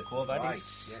Vadis. Quo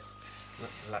Vadis. Right, yes.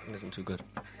 Latin isn't too good.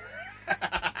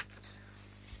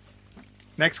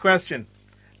 Next question.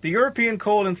 The European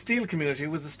Coal and Steel Community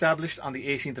was established on the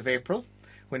 18th of April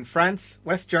when France,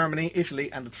 West Germany,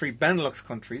 Italy and the 3 Benelux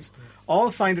countries all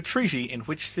signed a treaty in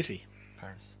which city?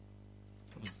 Paris.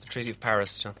 It was the Treaty of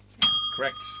Paris, John.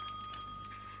 Correct.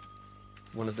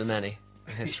 One of the many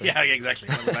in history. Yeah, exactly.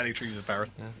 One of the many treaties of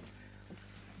Paris. Yeah.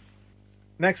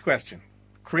 Next question.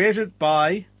 Created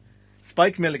by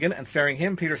Spike Milligan and starring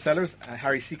him, Peter Sellers,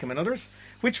 Harry Seacombe and others,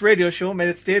 which radio show made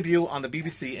its debut on the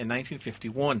BBC in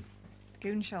 1951?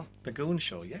 Goon Show. The Goon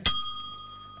Show, yes.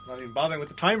 Not even bothering with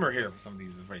the timer here for some of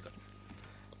these is very good.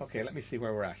 Okay, let me see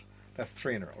where we're at. That's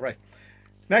 3 in a row. Right.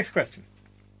 Next question.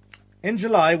 In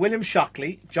July, William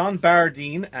Shockley, John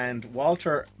Bardeen and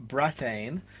Walter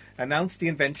Brattain announced the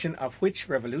invention of which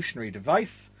revolutionary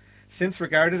device, since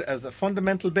regarded as a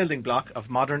fundamental building block of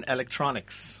modern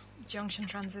electronics? Junction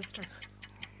transistor.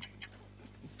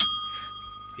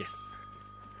 Yes.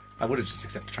 I would have just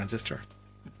accepted transistor.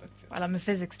 Well, I'm a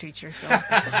physics teacher, so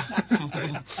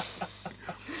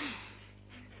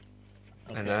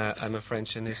And I'm a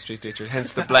French and history teacher,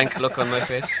 hence the blank look on my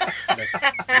face.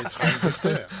 It's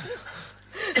transistor.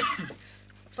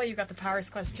 that's why you got the Paris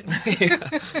question.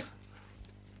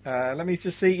 Let me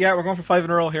just see. Yeah, we're going for 5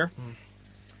 in a row here.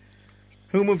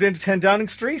 Who moved into 10 Downing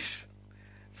Street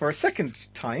for a second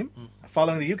time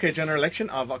following the UK general election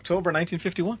of October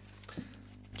 1951?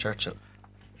 Churchill.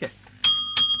 Yes.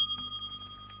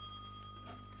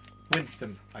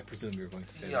 Winston, I presume you were going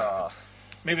to say that. Yeah.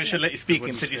 Maybe I should let you speak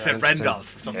instead you said Winston.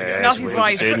 Randolph or something. Not his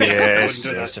wife. Yes,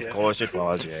 yes, of course it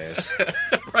was, yes.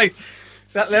 Right.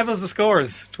 That levels the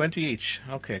scores. 20 each.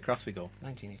 Okay, across we go.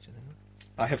 19 each, I think.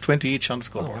 I have 20 each on the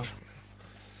scoreboard. wow.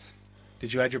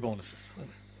 Did you add your bonuses?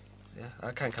 Yeah,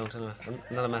 I can't count anyway. I'm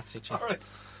not a maths teacher. All right.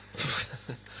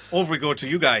 Over we go to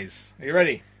you guys. Are you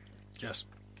ready? Yes.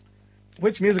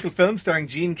 Which musical film starring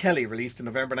Gene Kelly, released in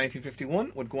November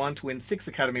 1951, would go on to win 6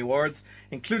 Academy Awards,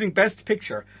 including Best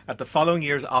Picture at the following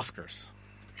year's Oscars?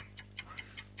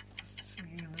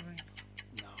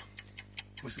 No.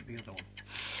 Was it the other one?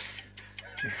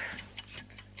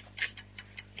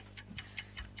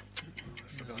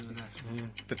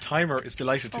 The timer is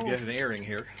delighted to get an airing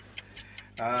here.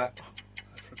 I've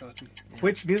forgotten.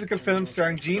 Which musical film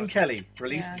starring Gene Kelly,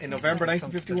 released Yeah, I in think November so.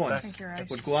 1951, I think you're right.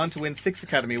 would go on to win 6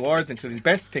 Academy Awards, including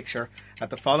Best Picture at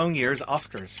the following year's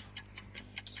Oscars?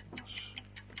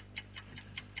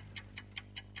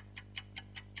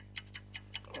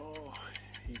 Oh,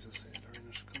 he's a sailor in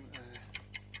it.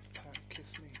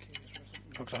 Kiss me, Keys, or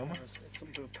something. Oklahoma? Paris. It's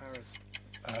something to do with Paris.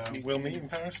 We'll meet in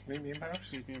Paris? Meet me in Paris?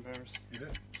 Meet me in Paris. Is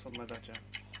it? Something like that, yeah.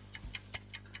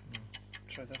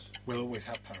 Try that. We'll always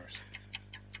have Paris.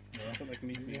 Something like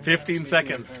meet me in 15 Paris,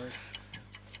 seconds. Meet me in Paris.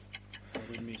 Or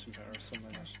we'll meet in Paris, something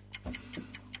like that.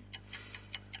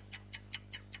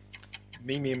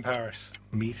 Meet me in Paris.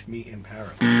 Meet me in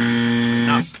Paris.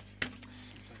 Not.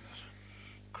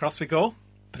 Cross we go.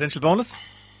 Potential bonus?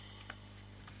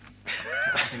 I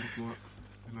think it's more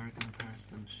American in Paris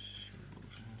than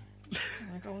I'm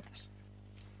gonna go with it.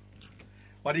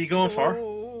 What are you going for?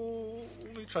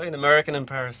 we try an American in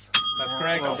Paris. That's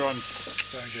correct. Well done.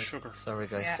 Sugar. Sorry,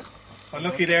 guys. Yeah. Well,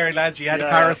 looky there, lads. You had Yeah,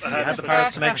 Paris. I You had had the it.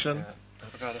 Paris connection.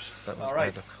 Forgot it. That was All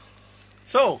right. bad luck.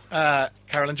 So,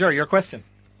 Carol and Jerry, your question.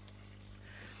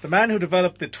 The man who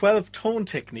developed the 12-tone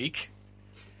technique,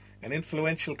 an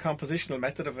influential compositional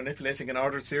method of manipulating an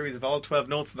ordered series of all 12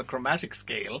 notes on the chromatic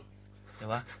scale, Yeah,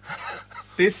 what?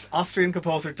 this Austrian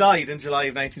composer died in July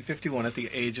of 1951 at the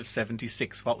age of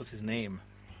 76. What was his name?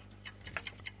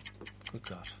 Good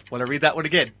God. Will I read that one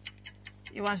again?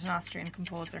 You want an Austrian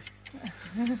composer.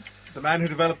 The man who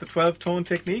developed the 12-tone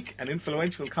technique, an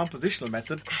influential compositional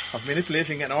method of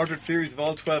manipulating an ordered series of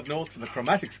all 12 notes on the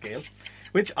chromatic scale,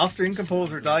 which Austrian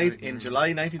composer died in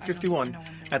July 1951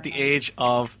 at the age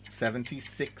of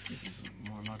 76.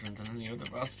 More modern than any other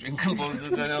Austrian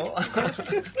composers I know.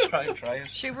 try it.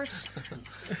 Schubert.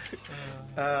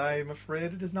 I'm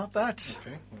afraid it is not that.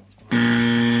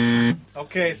 Okay.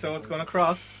 Okay, so it's going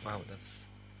across. Wow, that's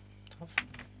tough.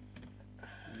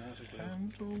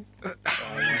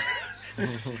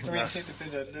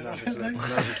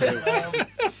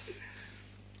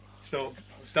 So,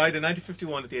 died in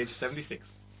 1951 at the age of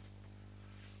 76.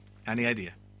 Any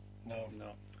idea? No.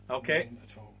 Okay, None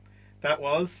at all. that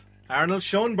was Arnold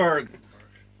Schoenberg.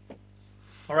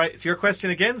 All right, it's your question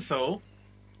again, so.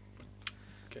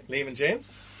 Okay. Liam and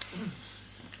James.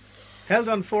 Held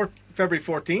on February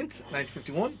 14th,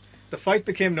 1951, the fight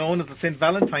became known as the St.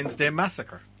 Valentine's Day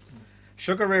Massacre.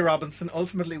 Sugar Ray Robinson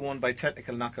ultimately won by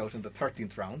technical knockout in the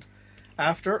 13th round,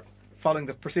 after, following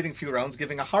the preceding few rounds,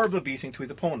 giving a horrible beating to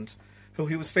his opponent, who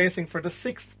he was facing for the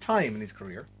 6th time in his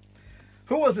career.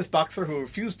 Who was this boxer who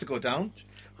refused to go down?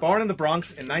 Born in the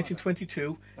Bronx in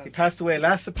 1922, he passed away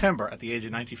last September at the age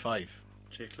of 95.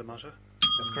 Jake LaMotta.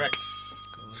 That's correct.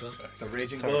 The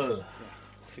Raging Bull.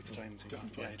 6 times.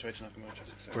 Yeah, he tried to knock him out 6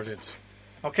 times. Brilliant.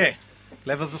 Okay,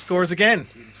 levels the scores again.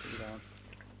 He's pretty down.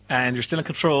 And you're still in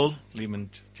control, Liam and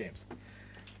James.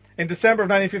 In December of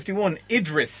 1951,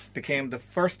 Idris became the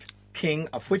first king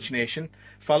of which nation,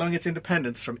 following its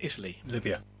independence from Italy?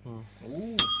 Libya. Ooh,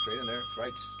 straight in there, that's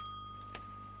right.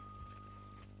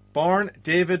 Born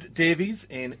David Davies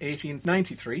in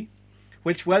 1893,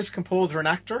 which Welsh composer and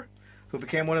actor, who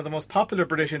became one of the most popular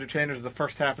British entertainers of the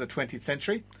first half of the 20th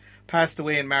century, passed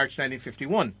away in March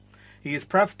 1951. He is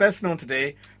perhaps best known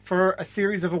today for a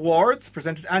series of awards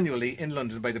presented annually in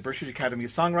London by the British Academy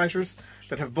of Songwriters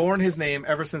that have borne his name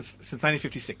ever since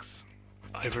 1956.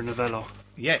 Ivor Novello.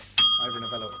 Yes, Ivor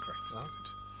Novello is correct.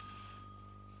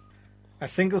 A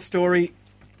single-storey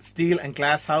steel and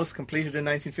glass house completed in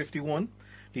 1951,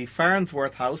 the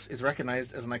Farnsworth House is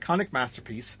recognised as an iconic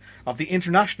masterpiece of the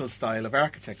international style of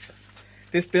architecture.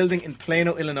 This building in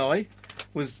Plano, Illinois,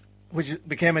 which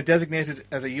became designated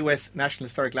as a U.S. National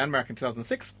Historic Landmark in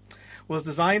 2006, was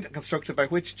designed and constructed by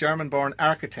which German-born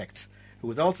architect, who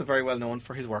was also very well known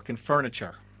for his work in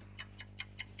furniture?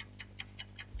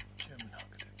 German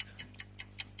architect.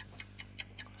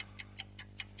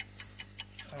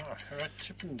 Herrat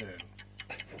Chippendale.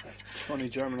 Funny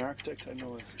German architect, I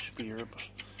know it's Speer, but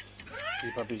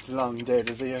he's probably long dead,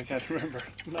 is he? I can't remember.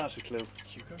 Not a clue.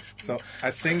 Hugo So,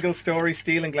 a single-storey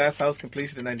steel and glass house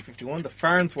completed in 1951, the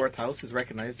Farnsworth House is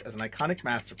recognised as an iconic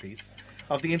masterpiece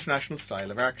of the international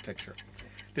style of architecture.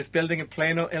 This building in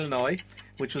Plano, Illinois,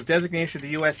 which was designated the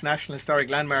U.S. National Historic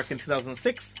Landmark in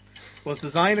 2006, was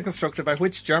designed and constructed by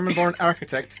which German-born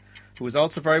architect, who is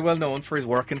also very well known for his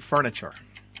work in furniture?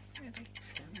 Maybe.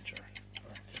 Furniture.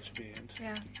 That should be it.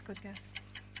 Yeah, it's a good guess.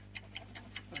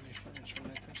 Any furniture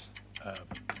like this?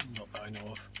 Not that I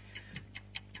know of.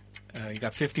 You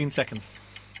got 15 seconds.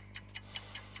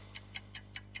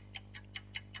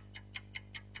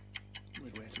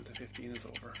 We'll wait till the 15 is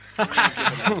over.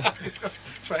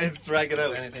 Try and drag it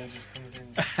out. Anything just comes in.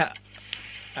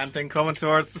 Anything coming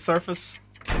towards the surface?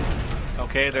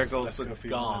 Okay, there goes Let's the go for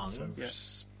gong. so Yeah.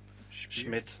 Speer.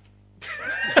 Schmidt.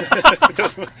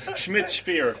 Schmidt,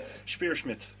 Speer. Speer,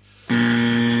 Schmidt.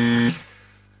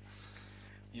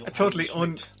 A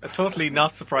totally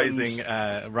not surprising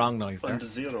wrong noise there. Under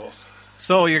 0.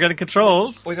 So you're getting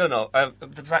control. We don't know.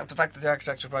 The fact that the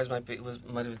architecture prize might have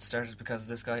been started because of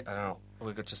this guy. I don't know.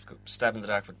 We could just go stab in the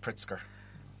dark with Pritzker.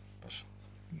 But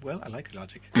Well, I like your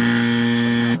logic.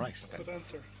 That's all right. Good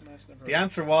answer. Nice, never The heard.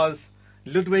 answer was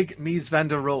Ludwig Mies van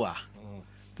der Rohe,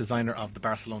 designer of the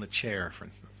Barcelona chair, for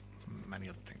instance. Many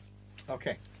other things.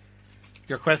 Okay.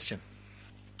 Your question.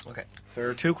 okay, There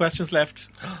are 2 questions left.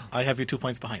 I have you 2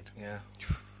 points behind. yeah.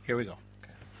 Here we go.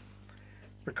 Okay.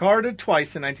 Recorded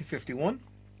twice in 1951,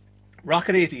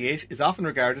 Rocket 88 is often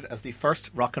regarded as the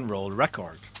first rock and roll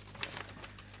record.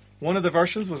 One of the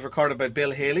versions was recorded by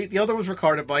Bill Haley, the other was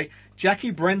recorded by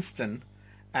Jackie Brenston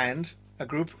and a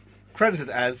group credited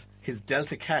as his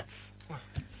Delta Cats.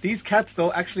 These cats,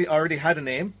 though, actually already had a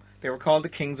name. They were called the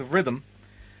Kings of Rhythm.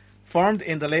 Formed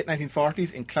in the late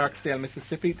 1940s in Clarksdale,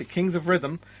 Mississippi, the Kings of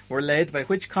Rhythm were led by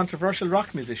which controversial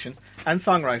rock musician and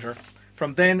songwriter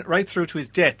from then right through to his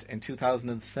death in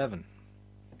 2007?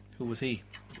 Who was he?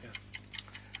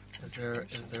 Is there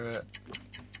a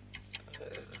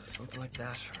something like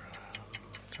that?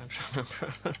 Or, I'm trying to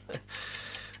remember.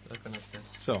 Looking at this.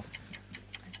 So,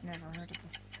 I've never heard of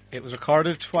this. it was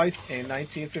recorded twice in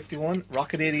 1951.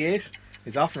 Rocket 88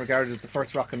 is often regarded as the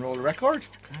first rock and roll record.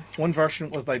 One version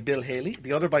was by Bill Haley,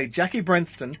 the other by Jackie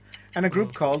Brenston and a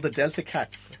group called the Delta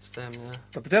Cats. It's them, yeah.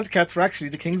 But the Delta Cats were actually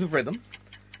the Kings of Rhythm,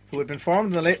 who had been formed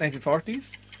in the late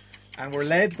 1940s and were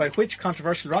led by which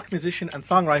controversial rock musician and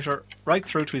songwriter right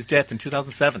through to his death in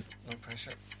 2007? No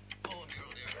pressure. Oh dear,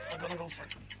 oh dear. I'm gonna go for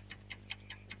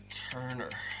Turner.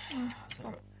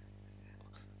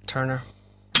 Turner.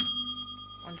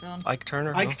 Well done. Ike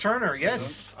Turner. Ike no? Turner,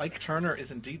 yes. Ike Turner is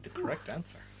indeed the correct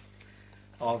answer.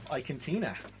 Of Ike and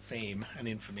Tina fame and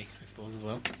infamy, I suppose, as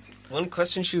well. One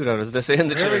question shootout, as they say in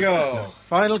the Here we choice. go.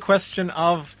 Final question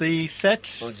of the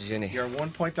set. Oh, Ginny. You're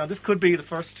 1 point down. This could be the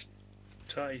first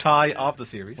Tie. tie of the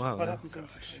series. Wow. What no. happens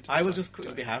if I will just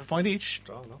it'll be half a point each.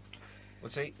 Draw, no.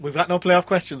 What's he? We've got no playoff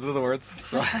questions, in other words.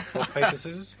 So. Rock, paper,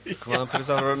 scissors? Come on, put us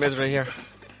out of our misery here.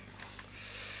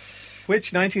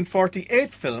 Which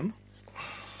 1948 film,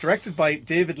 directed by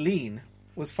David Lean,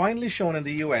 was finally shown in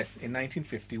the US in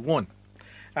 1951?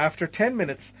 After 10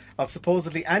 minutes of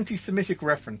supposedly anti-Semitic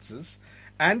references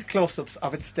and close-ups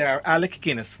of its star Alec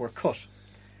Guinness were cut.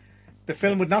 The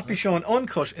film would not be shown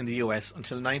uncut in the US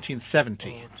until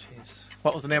 1970. Oh, jeez.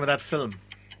 What was the name of that film?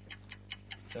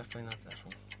 Definitely not that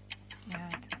one. Yeah,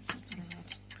 that's what I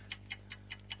read.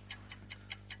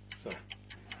 So,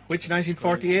 which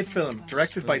 1948 film,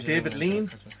 directed by David Lean,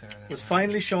 was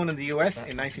finally shown in the US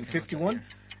in 1951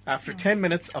 after 10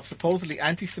 minutes of supposedly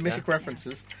anti-Semitic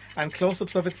references and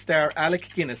close-ups of its star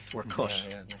Alec Guinness were cut? Yeah,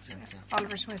 that makes sense. Yeah.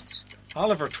 Oliver Twist.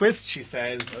 Oliver Twist, she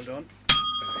says. Well done.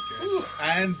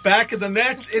 And back of the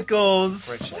net it goes.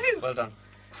 Rich. Well done.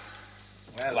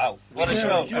 Well, Wow. What a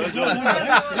show. Well done.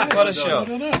 What a show.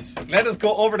 Well done, us. let us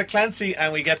go over to Clancy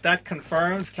and we get that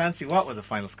confirmed. Clancy, what were the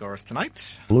final scores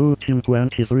tonight? Blue team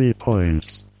 23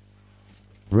 points.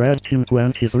 Red team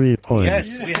 23 points.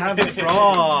 Yes, we have a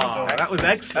draw. That was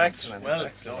excellent. Excellent. Well,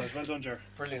 Well done, Ger.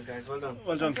 Brilliant, guys. Well done.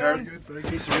 Well done, Carl.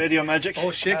 Piece of radio magic.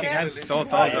 oh, shaking hands. Absolutely. So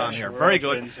it's all done here. We're Very all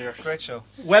good. friends here. Great show.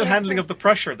 Well handling of the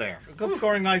pressure there. Good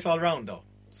scoring night all round, though.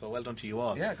 So well done to you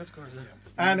all. Yeah, good scores. Yeah.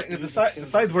 And the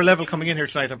sides were level coming in here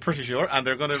tonight, I'm pretty sure, and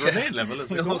they're going to remain level as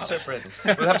we go. No separating.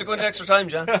 We'll have to go into extra time,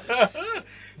 John.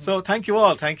 So thank you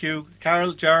all. Thank you,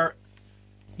 Carol, Jar,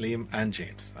 Liam, and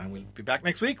James. And we'll be back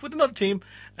next week with another team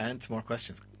and some more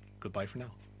questions. Goodbye for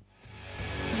now.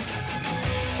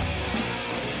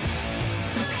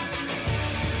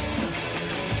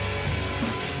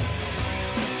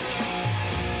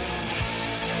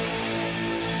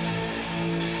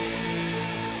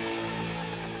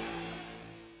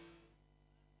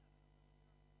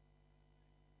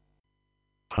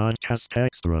 Podcast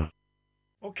Extra.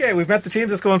 Okay, we've met the teams.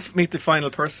 Let's go and meet the final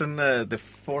person, the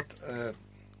fourth.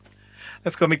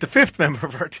 Let's go meet the fifth member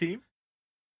of our team.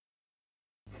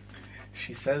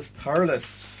 She says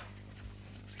Thurles.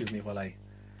 Excuse me while I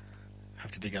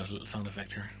have to dig out a little sound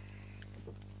effect here.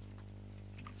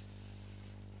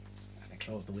 And I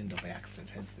closed the window by accident,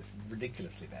 hence this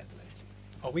ridiculously bad delay.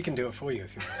 Oh, we can do it for you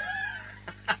if you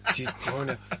want. Do you want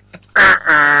to...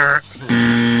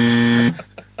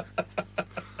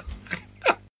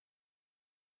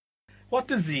 What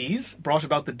disease brought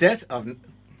about the death of...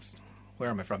 Where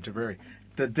am I from? Tipperary.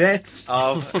 The death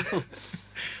of...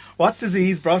 What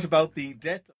disease brought about the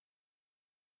death...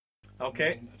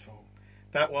 Okay, At all.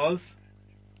 that was...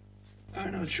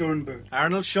 Arnold Schoenberg.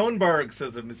 Arnold Schoenberg,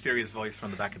 says a mysterious voice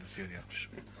from the back of the studio.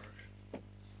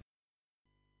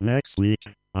 Next week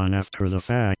on After the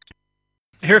Fact.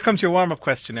 Here comes your warm-up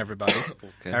question, everybody.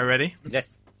 Okay. Are you ready?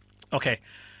 Yes. Okay.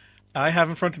 I have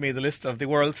in front of me the list of the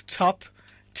world's top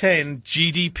 10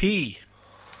 GDP.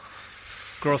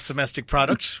 Gross domestic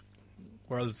product.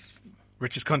 World's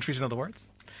richest countries, in other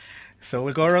words. So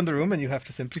we'll go around the room and you have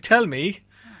to simply tell me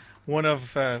one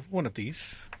of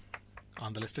these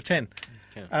on the list of 10.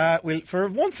 Okay. For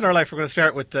once in our life, we're going to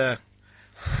start with the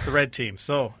red team.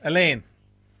 So, Elaine,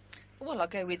 Well, I'll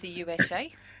go with the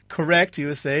USA. correct,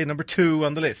 USA, number 2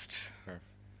 on the list.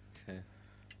 Okay.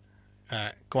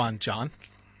 Go on, John.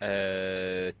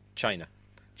 China.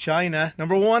 China,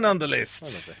 number 1 on the list.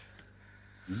 Lovely.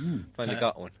 Finally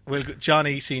got one.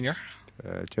 Johnny Senior.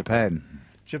 Japan.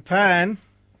 Japan,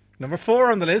 number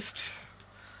 4 on the list.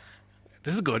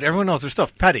 This is good. Everyone knows their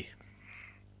stuff. Paddy.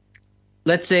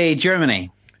 Let's say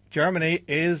Germany. Germany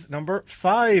is number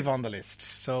 5 on the list.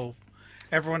 So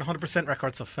everyone 100%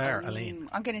 record so far. Elaine.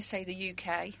 I'm going to say the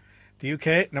UK. The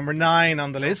UK, number 9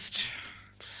 on the list.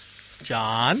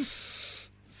 John.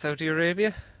 Saudi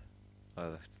Arabia?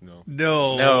 Oh, no.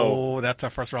 No. That's our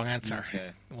first wrong answer.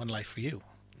 Okay. One life for you.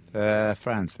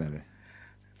 France, maybe.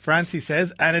 France, he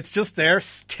says, and it's just there,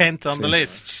 10th on the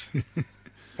list.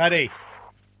 Paddy.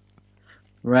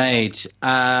 Right.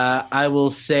 I will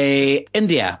say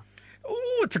India.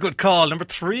 Ooh, it's a good call. Number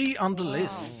 3 on the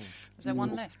list. Is there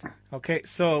one left? Okay,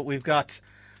 so we've got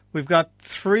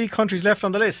 3 countries left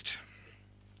on the list.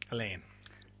 Elaine.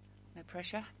 No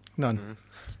pressure. None.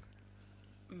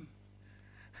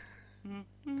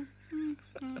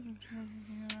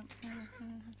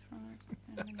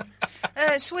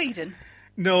 Sweden.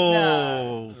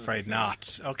 No, afraid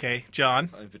not. Okay, John.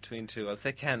 I'm between two. I'll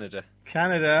say Canada.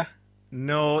 Canada.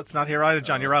 No, it's not here either,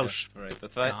 John. You're out. Right,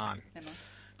 that's fine. Gone.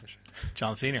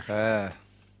 John Senior.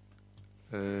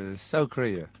 South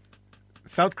Korea.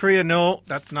 South Korea, no,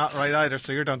 that's not right either.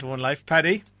 So you're down to one life.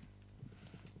 Paddy.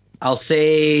 I'll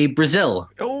say Brazil.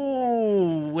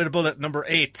 Oh, with a bullet, number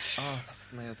 8. Oh, that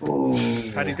was my other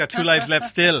one. Paddy's got 2 lives left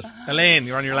still. Elaine,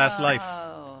 you're on your last life.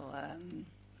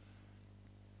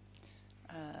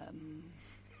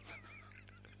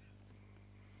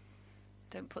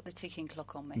 Don't put the ticking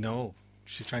clock on me. No,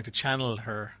 she's trying to channel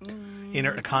her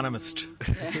inner economist.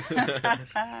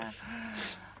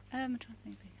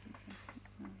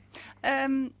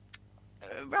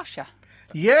 Russia.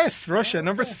 Yes, Russia,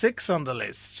 number 6 on the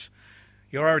list.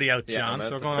 You're already out, Yeah, John, I'm out,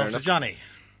 so we're that's going fair over to enough. Johnny.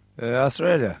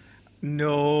 Australia.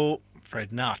 No,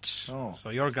 Fred, not. Oh. So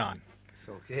you're gone. It's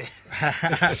okay.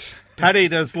 Paddy,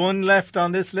 there's one left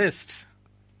on this list.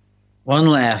 One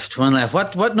left.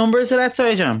 What number is it at?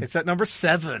 Sorry, John. It's at number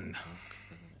 7.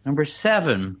 Number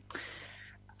 7.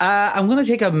 I'm going to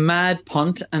take a mad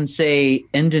punt and say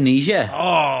Indonesia.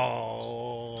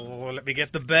 Oh, let me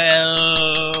get the bell.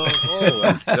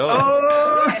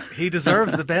 He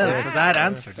deserves the bell for that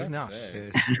answer, does he not?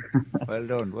 Well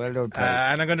done,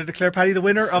 Paddy. And I'm going to declare Paddy the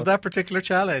winner of that particular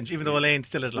challenge, even though Elaine's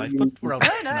still at life. But we're out.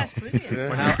 Oh, no, that's brilliant.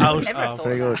 We're now out Never of. thought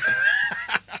Very good.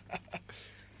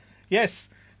 Yes,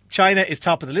 China is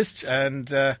top of the list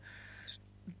and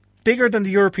bigger than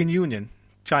the European Union.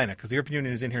 China, because the European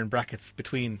Union is in here in brackets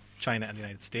between China and the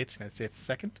United States. United States is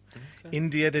second. Okay.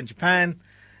 India, then Japan,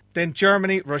 then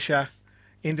Germany, Russia,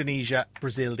 Indonesia,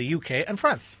 Brazil, the UK, and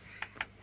France.